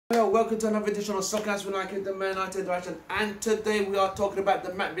Hello, welcome to another edition of Soccer with United, the Man United direction, and today we are talking about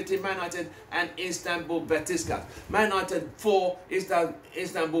the match between Man United and Istanbul Betiskas. Man United 4,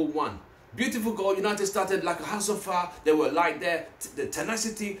 Istanbul 1. Beautiful goal. United started like a house of fire. They were like there. The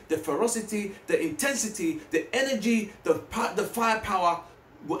tenacity, the ferocity, the intensity, the energy, the firepower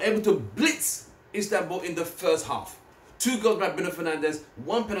were able to blitz Istanbul in the first half. 2 goals by Bruno,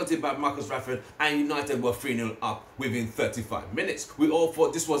 1 penalty by Marcus Rashford, and United were 3-0 up within 35 minutes. We all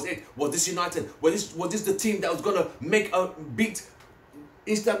thought this was it. Was this United? Was this the team that was going to beat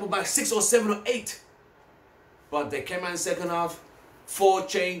Istanbul by 6 or 7 or 8? But they came out in the second half, 4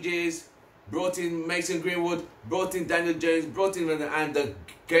 changes, brought in Mason Greenwood, brought in Daniel James, and the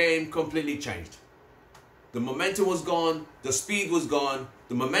game completely changed. The momentum was gone, the speed was gone,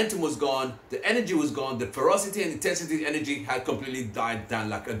 the momentum was gone, the energy was gone, the ferocity and intensity energy had completely died down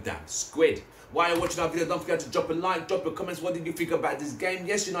like a damn squid. While you're watching our video, don't forget to drop a like, drop your comments. What did you think about this game?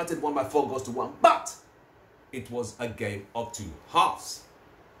 Yes, United won by 4-1, but it was a game of 2 halves.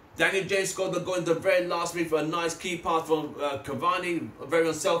 Daniel James scored the goal in the very last minute for a nice key pass from Cavani, very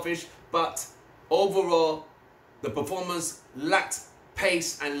unselfish, but overall, the performance lacked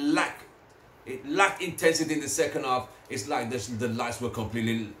pace and lacked intensity in the second half. It's like the lights were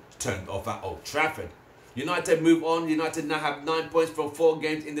completely turned off at Old Trafford. United move on. United now have 9 points from 4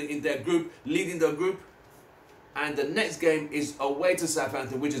 games in their group, leading the group. And the next game is away to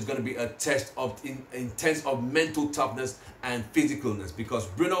Southampton, which is going to be a test of intense of mental toughness and physicalness, because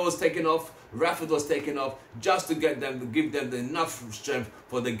Bruno was taken off, Rashford was taken off, just to give them enough strength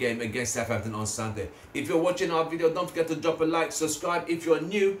for the game against Southampton on Sunday. If you're watching our video, don't forget to drop a like, subscribe if you're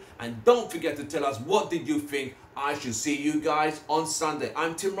new, and don't forget to tell us what did you think. I should see you guys on Sunday.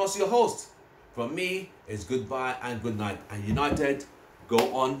 I'm Tim Ross, your host. From me, it's goodbye and good night. And United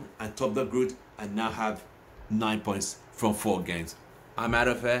go on and top the group and now have 9 points from 4 games. I'm out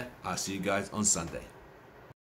of here. I'll see you guys on Sunday.